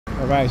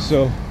All right,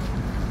 so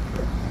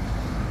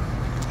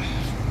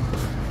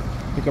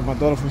pick up my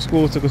daughter from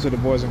school, took her to the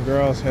Boys and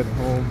Girls, heading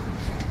home.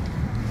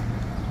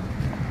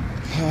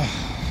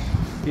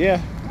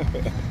 Yeah.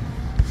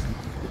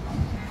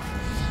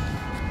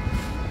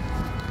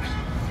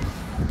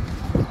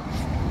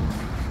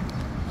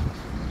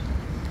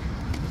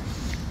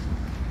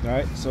 All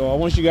right, so I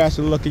want you guys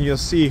to look and you'll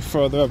see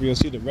further up, you'll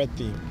see the red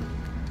theme.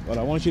 But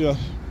I want you to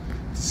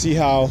see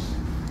how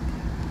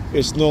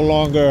it's no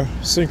longer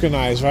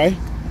synchronized, right?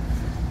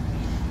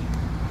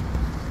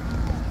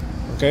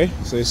 Okay,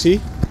 so you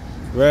see?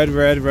 Red,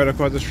 red, red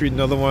across the street,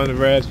 another one,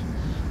 red,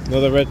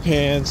 another red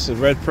pants, a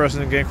red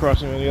person again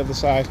crossing on the other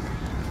side.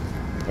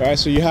 All right,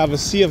 so you have a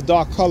sea of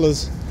dark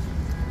colors,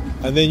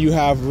 and then you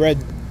have red,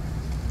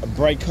 a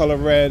bright color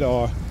red,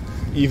 or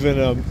even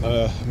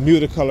a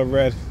muted color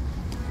red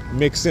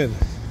mixed in.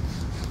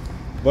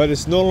 But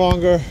it's no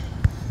longer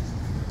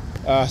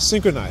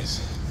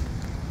synchronized,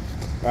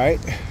 right?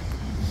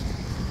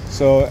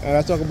 So, and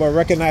I talk about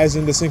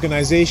recognizing the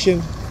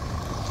synchronization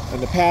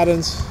and the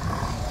patterns.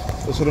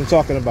 That's what I'm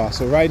talking about.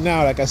 So right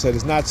now, like I said,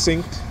 it's not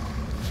synced.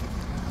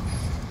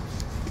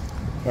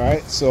 All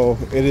right, so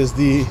it is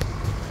the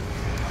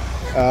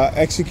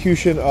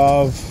execution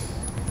of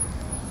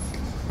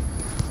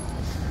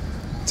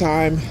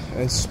time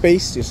and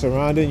space, your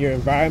surrounding, your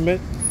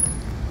environment,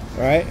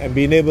 right? And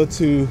being able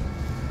to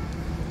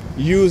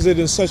use it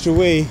in such a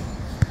way.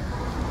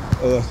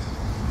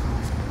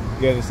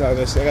 Again, it's not,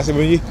 like I said,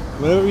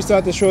 whenever we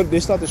start to show,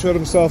 they start to show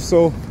themselves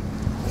so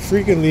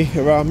frequently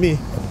around me.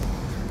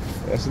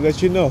 Just to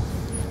let you know.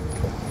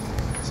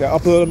 So I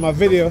uploaded my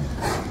video,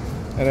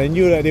 and I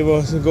knew that they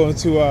wasn't going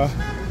to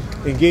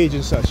engage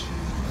in such.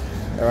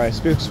 All right,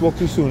 spoke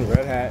too soon.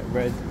 Red hat,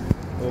 red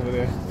over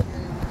there,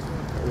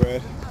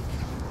 red.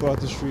 Go out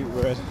the street,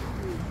 red.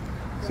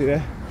 See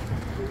that?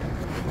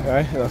 All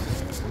right.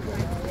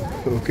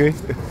 Okay,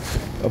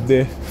 up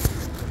there.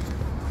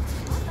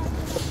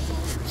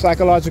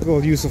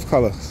 Psychological use of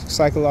color,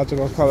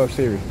 psychological color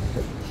theory,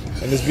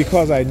 and it's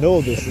because I know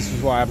this. This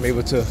is why I'm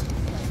able to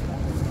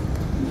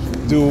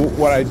do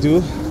what I do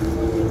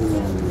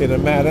in a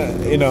manner,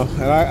 you know.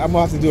 And I'm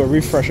gonna have to do a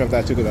refresh of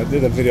that too, because I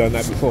did a video on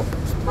that before.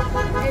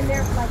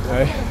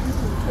 Right?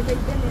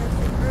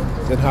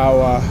 And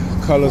how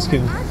colors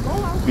can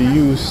be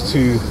used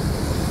to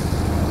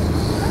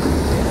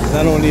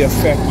not only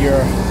affect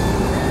your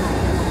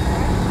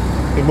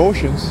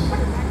emotions,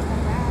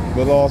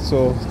 but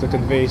also to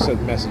convey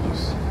certain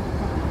messages,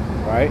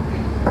 right?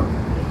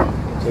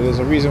 So there's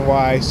a reason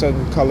why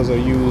certain colors are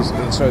used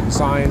in certain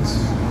signs.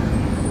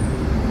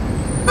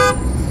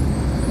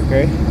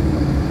 Okay.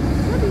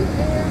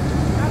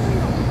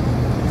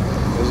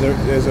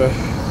 There's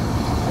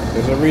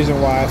a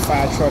reason why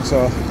fire trucks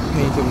are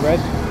painted red.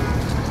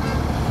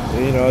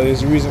 You know,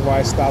 there's a reason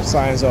why stop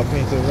signs are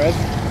painted red.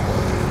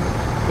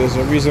 There's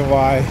a reason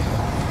why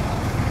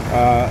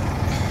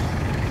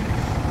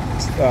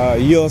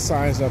yield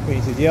signs are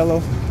painted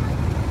yellow,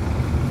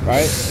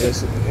 right?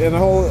 There's and a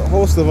whole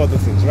host of other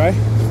things, right?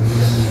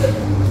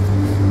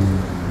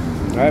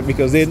 Right,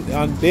 because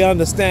they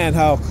understand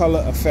how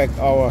color affect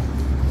our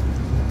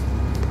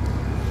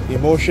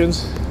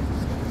emotions,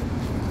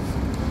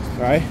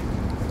 right?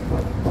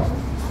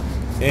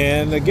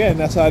 And again,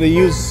 that's how they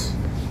use.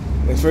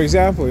 Like for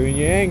example, when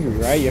you're angry,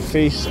 right? Your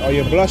face, or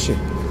you're blushing,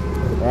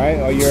 right?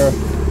 Or you're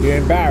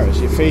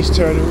embarrassed. Your face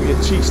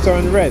your cheeks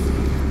turn red.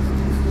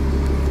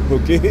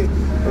 Okay,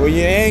 when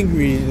you're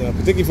angry, you know,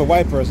 particularly for a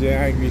white person, you're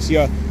angry. You see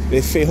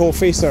their whole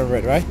face turn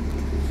red, right?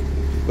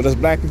 But as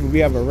black people, we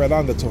have a red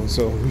undertone,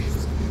 so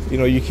you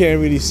know, you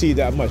can't really see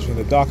that much. When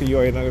the darker you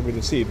are, you're not gonna be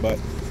able to see it. But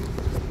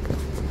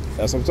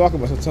that's what I'm talking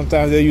about. So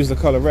sometimes they use the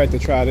color red to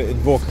try to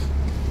invoke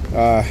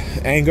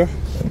anger,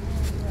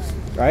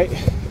 right?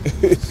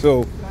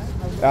 So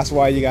that's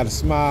why you gotta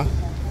smile,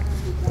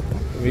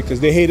 because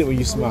they hate it when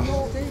you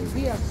smile.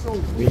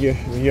 When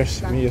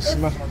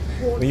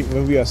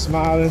we are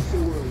smiling,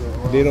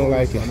 they don't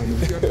like it.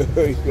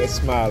 We're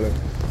smiling.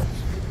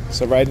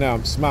 So right now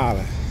I'm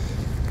smiling.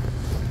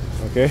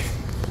 Okay?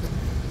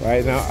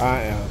 Right now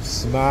I am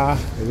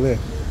smiling.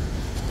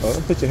 Oh,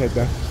 don't put your head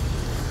down.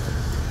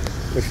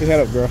 Lift your head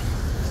up, girl.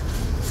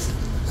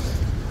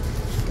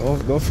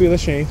 Don't feel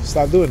ashamed.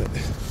 Stop doing it.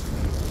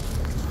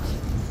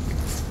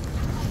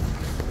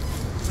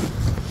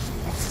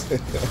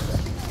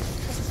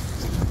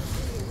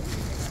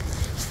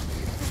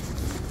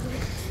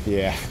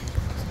 Yeah.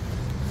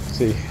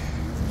 See,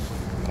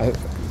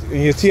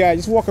 in your TI,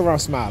 just walk around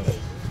smiling,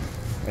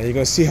 and you're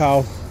gonna see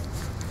how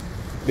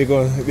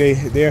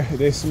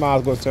their smile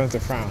is gonna turn to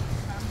frown.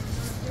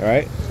 All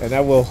right, and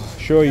that will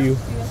show you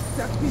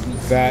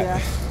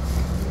that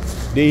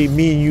they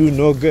mean you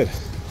no good.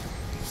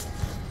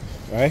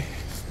 Right?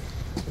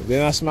 If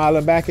they're not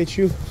smiling back at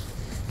you,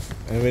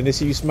 and when they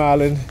see you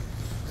smiling,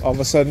 all of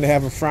a sudden they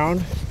have a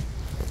frown,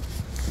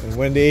 and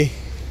when they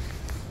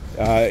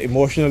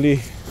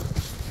emotionally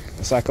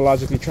and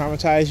psychologically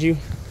traumatize you,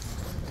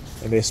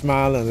 and they're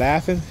smiling and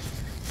laughing,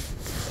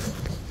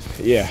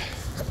 yeah.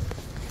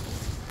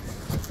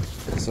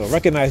 So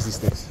recognize these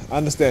things.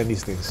 understand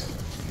these things,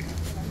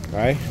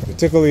 right?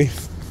 Particularly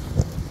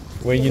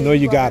when you know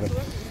you got it.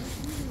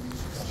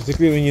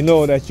 Particularly when you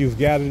know that you've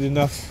gathered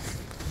enough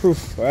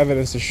proof or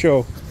evidence to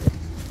show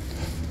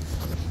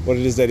what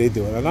it is that they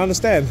do. And I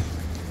understand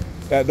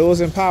that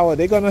those in power,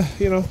 they're gonna,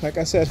 like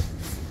I said,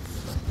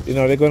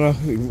 they're gonna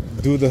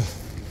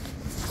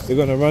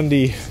run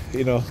the,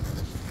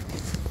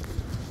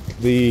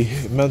 the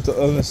mental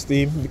illness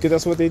theme, because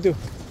that's what they do,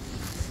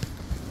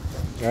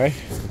 right?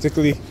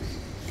 Particularly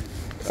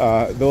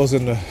those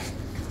in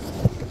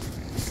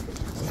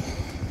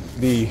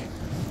the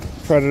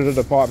predator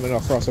department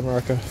across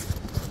America,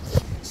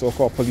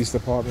 so-called police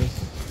department,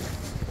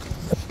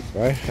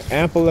 right?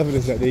 Ample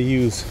evidence that they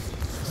use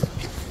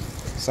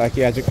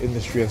psychiatric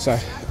industry and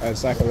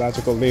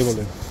psychological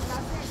labeling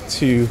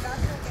to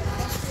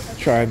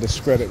try and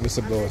discredit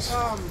whistleblowers.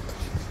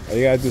 All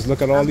you gotta do is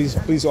look at all these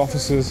police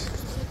officers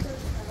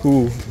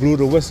who blew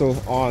the whistle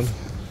on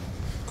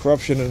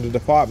corruption in the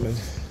department,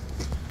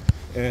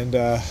 and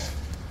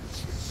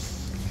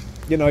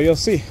you'll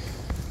see.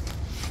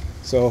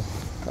 So,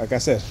 like I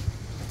said,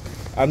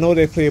 I know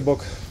their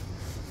playbook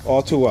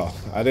all too well.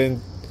 I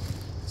didn't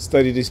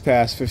study these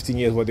past 15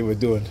 years what they were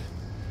doing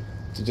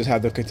to just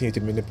have them continue to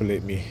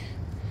manipulate me,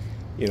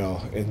 in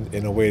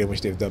a way in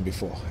which they've done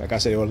before. Like I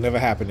said, it will never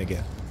happen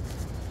again.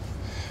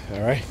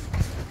 All right?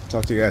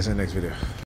 Talk to you guys in the next video.